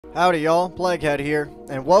Howdy y'all, Plaguehead here,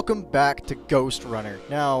 and welcome back to Ghostrunner.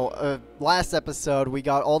 Now, last episode we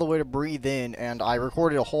got all the way to Breathe In, and I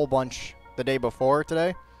recorded a whole bunch the day before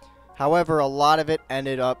today. However, a lot of it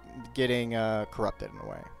ended up getting corrupted in a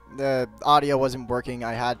way. The audio wasn't working,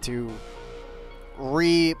 I had to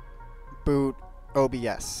reboot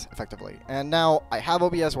OBS, effectively. And now I have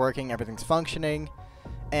OBS working, everything's functioning,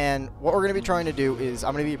 and what we're going to be trying to do is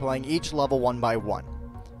I'm going to be playing each level one by one.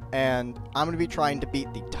 And I'm going to be trying to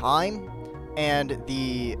beat the time and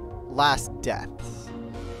the last deaths.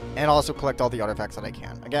 And also collect all the artifacts that I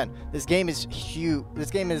can. Again, this game is huge.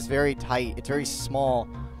 This game is very tight. It's very small.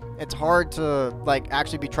 It's hard to, like,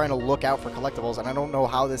 actually be trying to look out for collectibles. And I don't know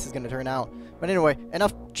how this is going to turn out. But anyway,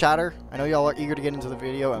 enough chatter. I know y'all are eager to get into the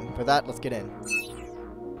video. And for that, let's get in.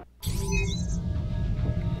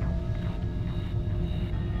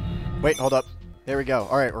 Wait, hold up. There we go.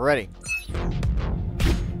 Alright, we're ready.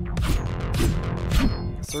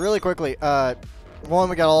 So really quickly, one,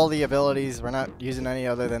 we got all the abilities. We're not using any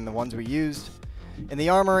other than the ones we used. In the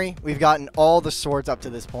armory, we've gotten all the swords up to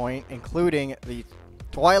this point, including the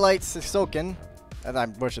Twilight Sisoken, and I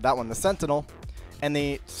butchered that one, the Sentinel, and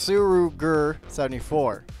the Surugur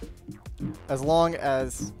 74. As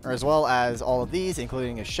well as all of these,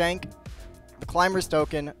 including a Shank, the Climber's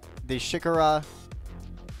Token, the Shikara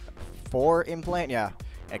 4 implant, yeah,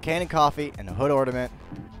 a Cannon Coffee, and a Hood Ornament.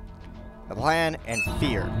 The plan, and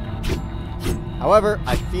fear. However,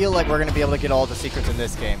 I feel like we're going to be able to get all the secrets in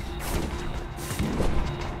this game.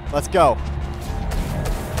 Let's go.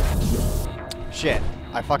 Shit,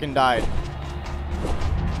 I fucking died.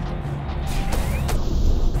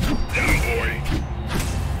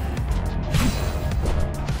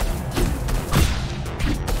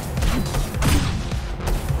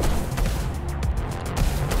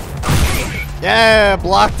 Yeah,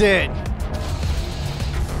 blocked it.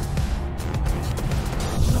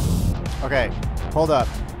 Okay, hold up.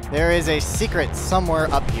 There is a secret somewhere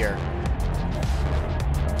up here.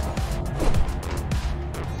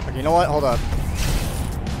 Okay, you know what? Hold up.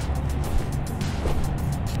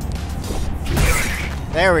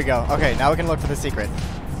 There we go. Okay, now we can look for the secret.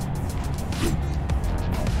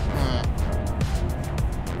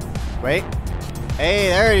 Wait. Hey,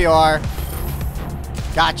 there you are.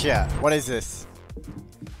 Gotcha. What is this?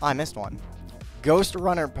 Oh, I missed one.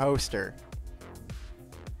 Ghostrunner poster.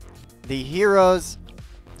 The heroes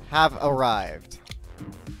have arrived.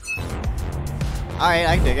 Alright,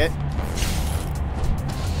 I dig it.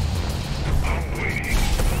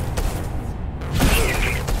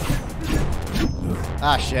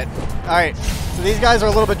 Ah, shit. Alright, so these guys are a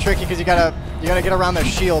little bit tricky because you gotta get around their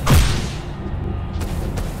shield.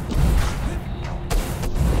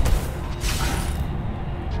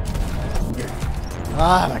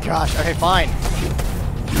 Ah, my gosh. Okay, fine.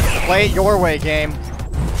 Play it your way, game.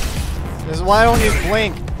 This is why I don't use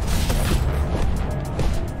Blink.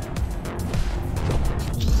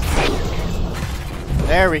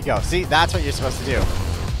 There we go. See, that's what you're supposed to do.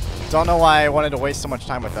 Don't know why I wanted to waste so much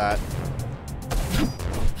time with that.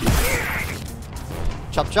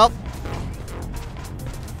 Chop, chop.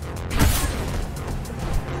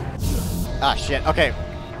 Ah, shit. Okay.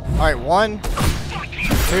 Alright, 1,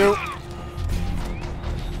 2,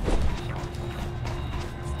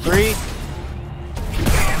 3,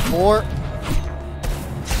 4.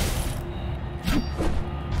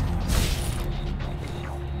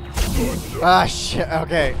 Ah, shit.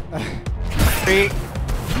 Okay. 3.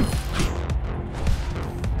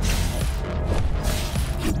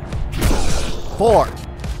 4.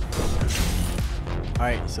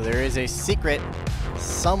 Alright, so there is a secret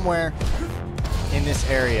somewhere in this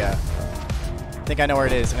area. I think I know where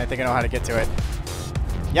it is, and I think I know how to get to it.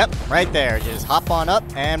 Yep, right there. You just hop on up,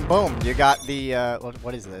 and boom, you got the,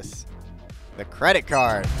 what is this? The credit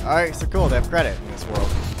card. Alright, so cool, they have credit in this world.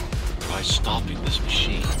 By stopping this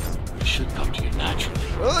machine, it should come to you naturally.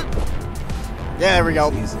 Yeah, there we go.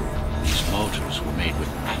 These motors were made with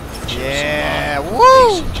chips. Yeah,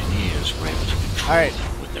 woo! These engineers were able to control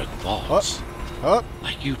them with their thoughts.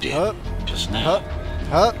 Like you did just now.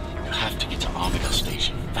 You have to get to Omega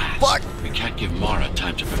Station fast. Fuck! We can't give Mara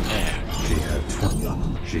time to prepare.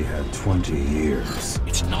 She had 20 years.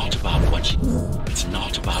 It's not about what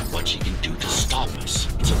she can do to stop us.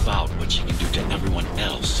 It's about what she can do to everyone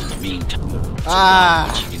else in the meantime. It's about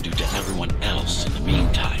what she can do to everyone else in the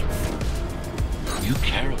meantime. You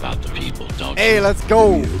care about the people, don't you? Hey, let's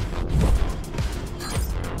go.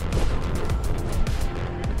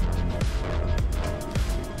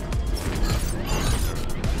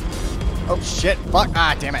 Oh shit, fuck,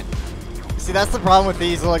 ah, damn it. See, that's the problem with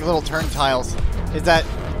these like little turn tiles, is that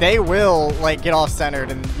they will like get off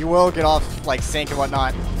centered and you will get off like sync and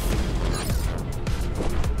whatnot.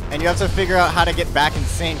 and you have to figure out how to get back in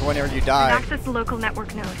sync whenever you die. Access the local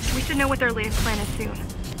network node. We should know what their latest plan is soon.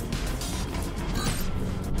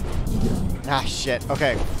 Ah, shit.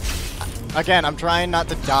 Okay. Again, I'm trying not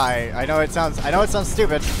to die. I know it sounds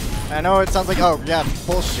stupid. I know it sounds like, oh, yeah,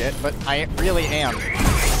 bullshit, but I really am.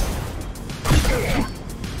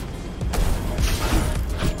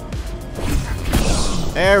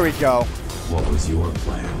 There we go. What was your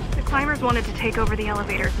plan? The climbers wanted to take over the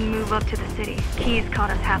elevators and move up to the city. Keys caught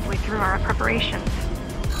us halfway through our preparations.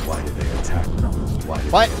 Why did they attack them? Why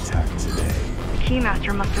did What? they attack today? The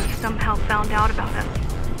Keymaster must have somehow found out about us.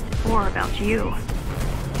 Or about you.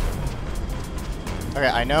 Okay,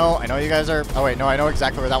 I know you guys are... Oh, wait, no, I know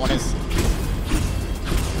exactly where that one is.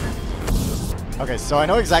 Okay, so I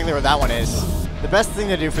know exactly where that one is. The best thing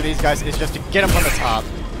to do for these guys is just to get them from the top.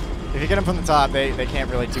 If you get them from the top, they can't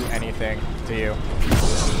really do anything to you.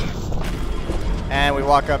 And we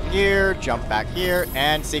walk up here, jump back here,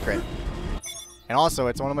 and secret. And also,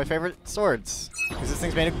 it's one of my favorite swords. Because this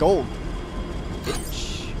thing's made of gold.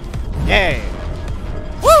 Bitch. Yay!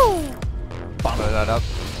 Woo! Ba-da-da-da.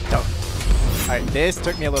 Alright, this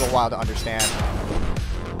took me a little while to understand.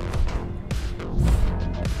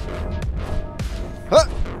 Huh!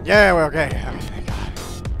 Yeah, we're okay. Okay, thank God.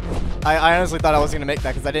 I honestly thought I was going to make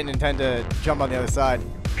that because I didn't intend to jump on the other side.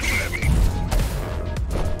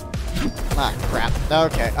 Ah, crap.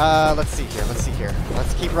 Okay, let's see here.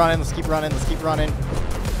 Let's keep running, let's keep running.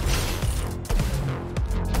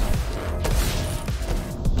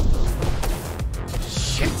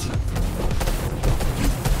 Shit.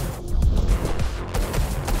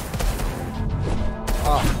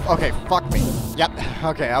 Oh, okay, fuck me. Yep,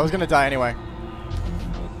 okay, I was gonna die anyway.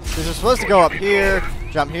 Because you're supposed to go up here,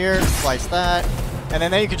 jump here, slice that, and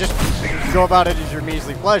then you can just go about it as your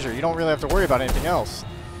measly pleasure. You don't really have to worry about anything else.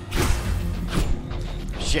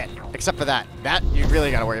 Shit, except for that. That you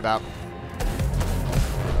really gotta worry about.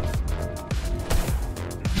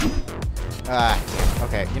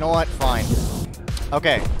 Okay, you know what? Fine.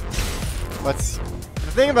 Okay, let's...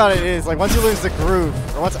 The thing about it is, like, once you lose the groove,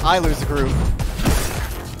 or once I lose the groove,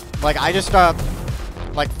 like, I just stop,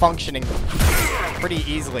 like, functioning pretty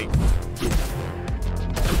easily.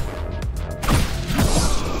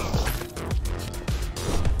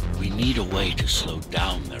 We need a way to slow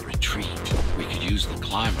down their retreat. We could use the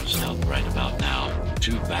climbers' help right about now.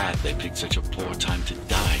 Too bad they picked such a poor time to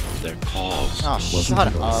die for their cause. Oh, Wasn't shut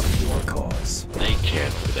it up. also your cause? They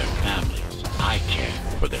cared for their families. I cared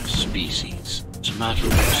for their species. It's a matter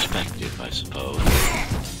of perspective, I suppose.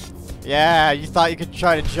 Yeah, you thought you could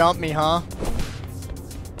try to jump me, huh?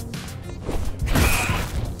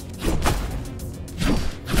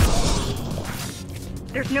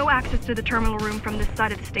 There's no access to the terminal room from this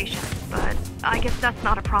side of the station, but I guess that's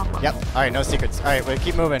not a problem. Yep. Alright, no secrets. Alright, wait,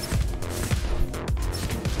 keep moving.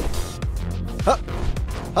 Hup.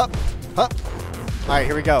 Hup. Hup. Alright,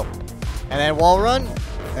 here we go. And then wall run.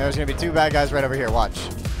 And there's gonna be two bad guys right over here. Watch.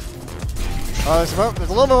 Oh, there's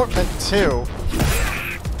a little more than two.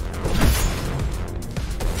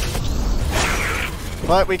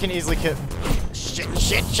 But we can easily kill...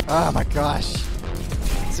 Shit. Oh my gosh.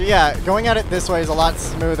 So yeah, going at it this way is a lot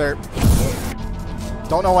smoother.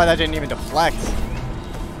 Don't know why that didn't even deflect.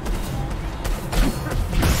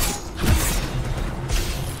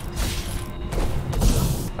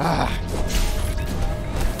 Ah.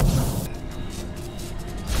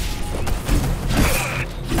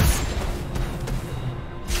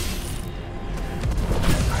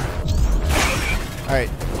 Alright.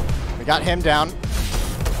 We got him down.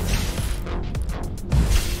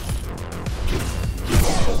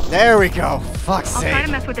 There we go. Fuck's I'll sake. try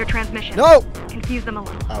to mess with their transmission. No! Confuse them a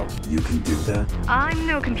little. Oh. You can do that? I'm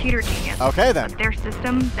no computer genius. Okay then. But their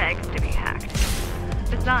system begs to be hacked.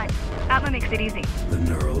 Besides, Atma makes it easy. The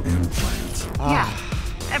neural implant. Yeah.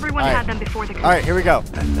 Everyone Alright. had them before the coup. Alright, here we go.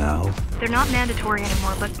 And now? They're not mandatory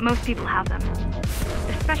anymore, but most people have them.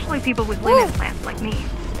 Especially people with limb implants like me.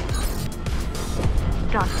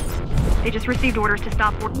 Done. They just received orders to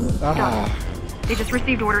stop Done. They just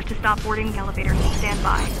received orders to stop boarding the elevators and stand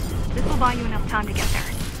by. This will buy you enough time to get there.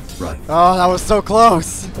 Right. Oh, that was so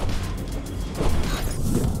close.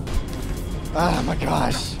 Oh my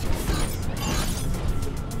gosh.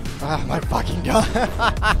 Oh my fucking god.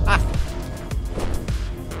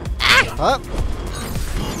 Up.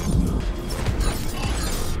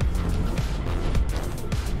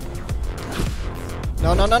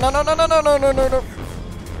 No.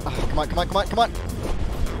 Oh, come on.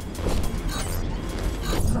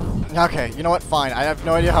 Okay, you know what? Fine. I have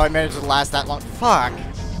no idea how I managed to last that long. Fuck.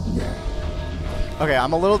 Okay,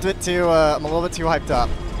 I'm a little bit too hyped up.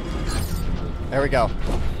 There we go.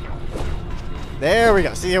 There we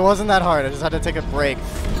go. See, it wasn't that hard. I just had to take a break.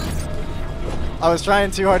 I was trying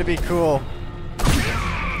too hard to be cool.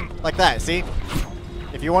 Like that, see?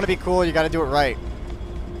 If you want to be cool, you got to do it right.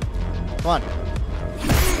 Come on.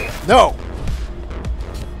 No!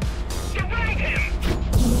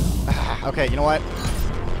 Okay, you know what?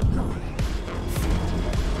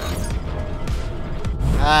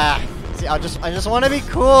 See, I just want to be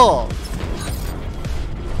cool.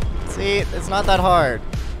 See, it's not that hard.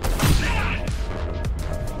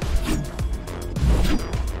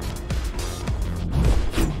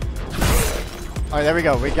 Alright, there we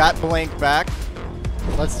go. We got Blink back.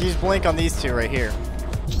 Let's use Blink on these two right here.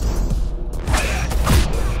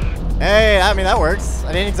 Hey, I mean, that works.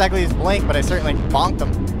 I didn't exactly use Blink, but I certainly bonked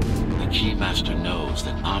them. The Keymaster knows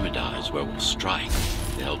that Amida is where we'll strike.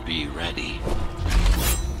 They'll be ready.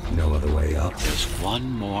 No other way up. There's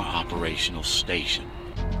one more operational station,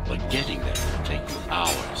 but getting there will take you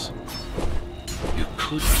hours. You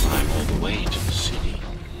could climb all the way to the city,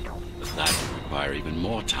 but that would require even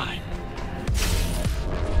more time.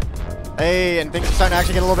 Hey, and things are starting to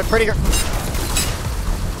actually get a little bit prettier.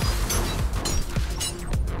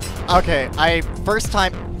 Okay, first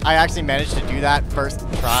time I actually managed to do that first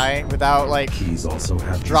try without like Keys also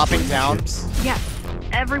have dropping down. chips. Yes.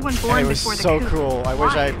 Everyone born And it was before the so coup. cool. I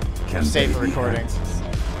wish I Can saved the they be recording.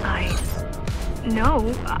 hacked?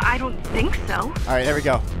 No, I don't think so. All right, there we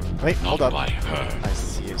go. Wait, Not hold up. by her. I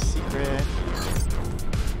see a secret.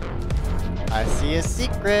 I see a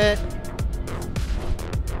secret.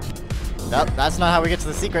 Nope, that's not how we get to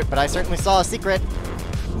the secret, but I certainly saw a secret.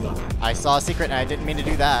 I saw a secret and I didn't mean to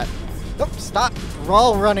do that. Nope, stop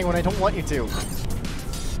wall running when I don't want you to.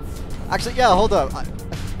 Actually, yeah, hold up.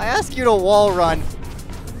 I ask you to wall run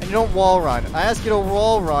and you don't wall run. I ask you to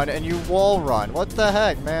wall run and you wall run. What the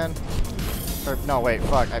heck, man? Or, no, wait,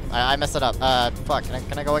 fuck. I messed it up. Fuck,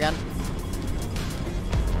 can I go again?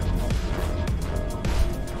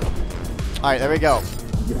 Alright, there we go.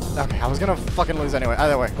 Okay, I was gonna fucking lose anyway.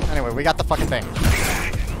 Either way. Anyway, we got the fucking thing.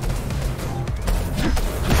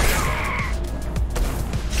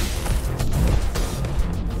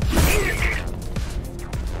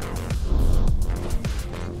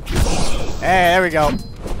 Hey, there we go.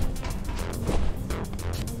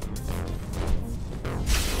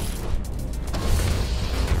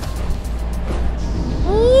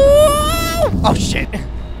 Oh shit!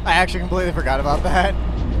 I actually completely forgot about that.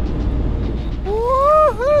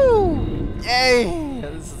 Woohoo! Yay!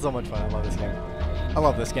 This is so much fun. I love this game. I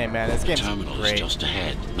love this game, man. This game's Terminal great. is just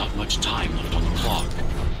ahead. Not much time left on the clock.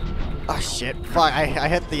 Oh shit! Fuck! I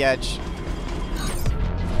hit the edge.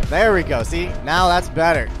 There we go. See? Now that's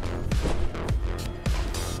better.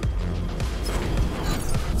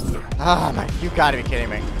 Ah, man! You gotta be kidding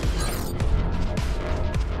me.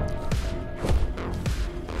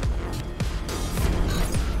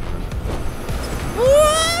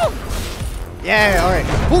 Woo! Yeah, alright.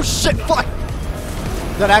 Oh shit, fuck!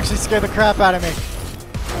 That actually scared the crap out of me.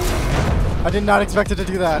 I did not expect it to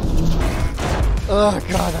do that. Oh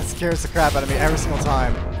god, that scares the crap out of me every single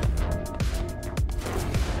time.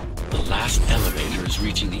 The last elevator is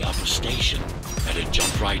reaching the upper station. Better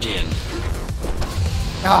jump right in.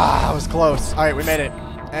 Ah, I was close. Alright, we made it.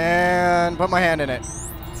 And put my hand in it.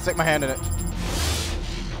 Stick my hand in it.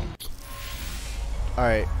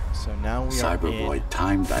 Alright, so now we are in. Cybervoid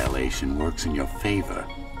time dilation works in your favor,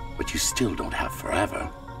 but you still don't have forever.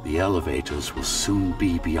 The elevators will soon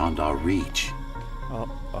be beyond our reach.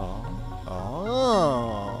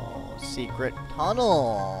 Oh, secret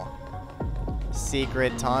tunnel.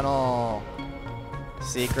 Secret tunnel.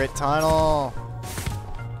 Secret tunnel.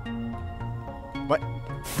 What?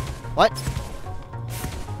 What?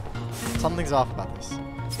 Something's off about this.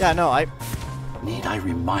 Yeah, no, Need I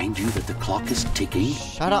remind you that the clock is ticking?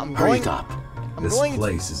 Shut up, I'm Hurry going. up. This going.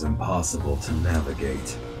 place is impossible to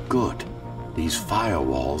navigate. Good. These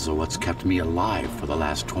firewalls are what's kept me alive for the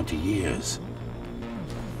last 20 years.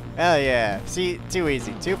 Hell yeah. See, too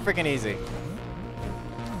easy. Too freaking easy.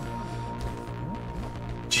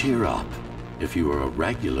 Cheer up. If you were a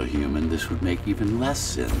regular human, this would make even less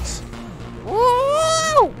sense. Woo!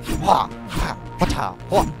 Ha, ha, wata,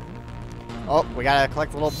 wha. Oh, we gotta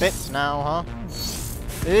collect little bits now, huh?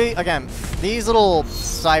 See, again, these little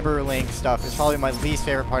cyberlink stuff is probably my least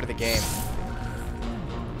favorite part of the game.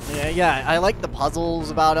 Yeah, I like the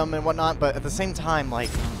puzzles about them and whatnot, but at the same time, like...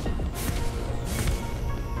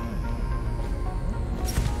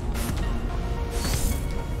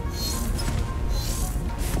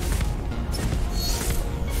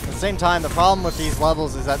 At the same time, the problem with these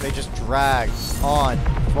levels is that they just drag on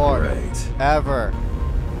forever.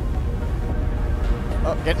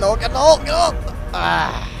 Oh, get in the hole, get in the hole, get up!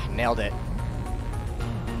 Ah, nailed it.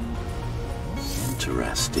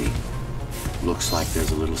 Interesting. Looks like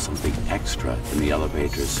there's a little something extra in the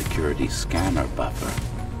elevator's security scanner buffer.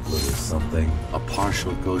 Little something. A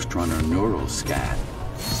partial Ghostrunner neural scan.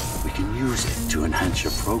 We can use it to enhance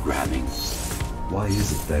your programming. Why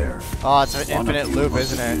is it there? Oh, it's an One infinite of you loop, must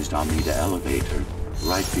isn't have it? used Amida elevator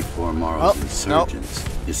right before Morrow's Oh, insurgents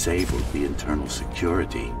disabled the internal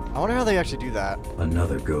security. I wonder how they actually do that.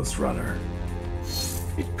 Another Ghostrunner.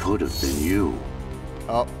 It could have been you.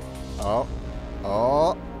 Oh.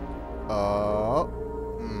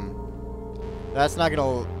 That's not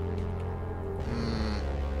gonna...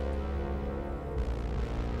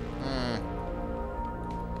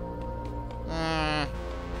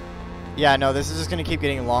 Yeah, no, this is just gonna keep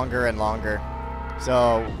getting longer and longer.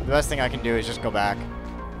 So, the best thing I can do is just go back.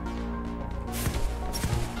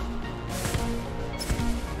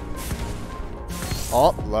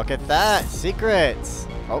 Oh, look at that! Secrets!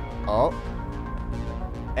 Oh.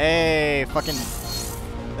 Hey, fucking...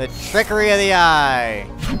 The trickery of the eye!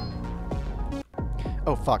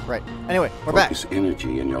 Oh, fuck, right. Anyway, we're back. Focus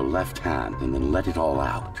energy in your left hand and then let it all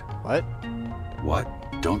out. What? What?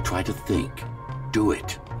 Don't try to think. Do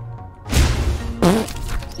it.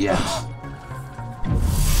 Yes.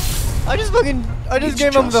 I just It's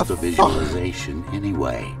gave him the just a visualization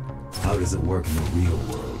anyway. How does it work in the real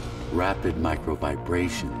world? Rapid micro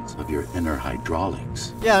vibrations of your inner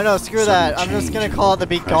hydraulics. Yeah, no, screw Sudden that. I'm just change gonna in call it the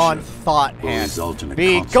local Be Gone pressure Thought will hand. result in a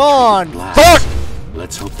Be concentrated gone blast. Thought!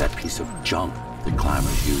 Let's hope that piece of junk the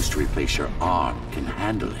climbers used to replace your arm can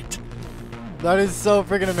handle it. That is so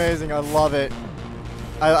freaking amazing. I love it.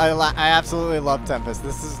 I absolutely love Tempest.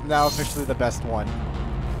 This is now officially the best one.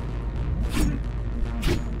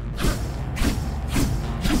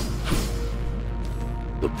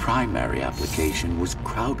 The primary application was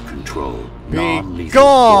crowd control, Be non-lethal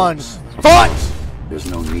gone force. Thought! There's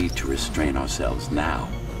no need to restrain ourselves now.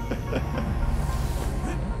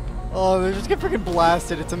 Oh, they just get freaking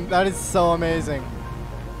blasted. That is so amazing.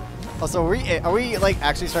 Also, are we like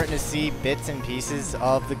actually starting to see bits and pieces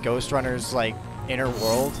of the Ghostrunner's like inner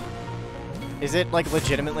world? Is it like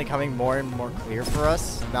legitimately coming more and more clear for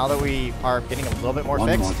us now that we are getting a little bit more One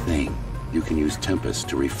fixed? more thing. You can use Tempest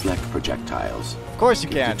to reflect projectiles. Of course you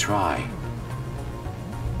Give it can. a try.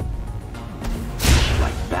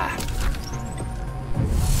 Like that.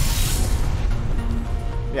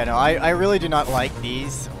 Yeah, no, I really do not like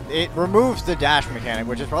these. It removes the dash mechanic,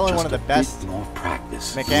 which is probably one of the best more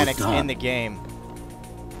practice. mechanics You're done. in the game.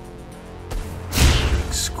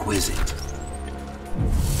 Exquisite.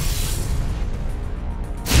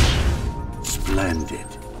 Splendid.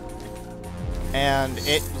 And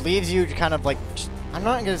it leaves you kind of like, I'm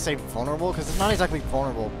not going to say vulnerable, because it's not exactly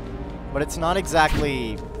vulnerable, but it's not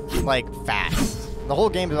exactly like fast. The whole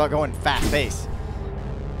game is about going fast-paced.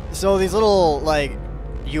 So these little, like,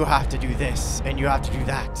 you have to do this, and you have to do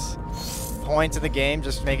that points of the game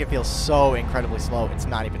just make it feel so incredibly slow. It's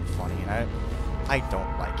not even funny. I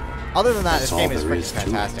don't like it. Other than that, That's this game all is there freaking is to it.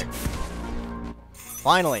 fantastic.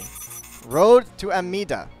 Finally, Road to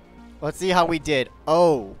Amida. Let's see how we did.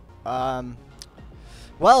 Oh,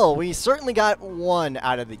 well, we certainly got one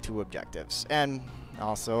out of the two objectives, and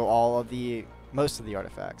also most of the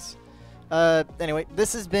artifacts. Anyway,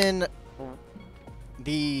 this has been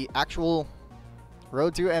the actual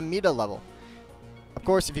Road to Amida level. Of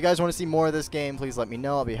course, if you guys want to see more of this game, please let me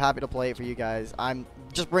know. I'll be happy to play it for you guys. I'm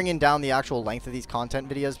just bringing down the actual length of these content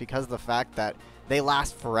videos because of the fact that they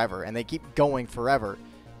last forever, and they keep going forever.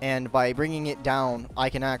 And by bringing it down, I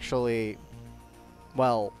can actually,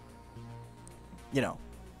 well, you know,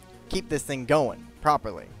 keep this thing going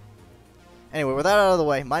properly. Anyway, with that out of the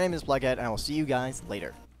way, my name is Plughead, and I will see you guys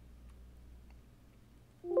later.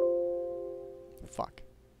 Fuck.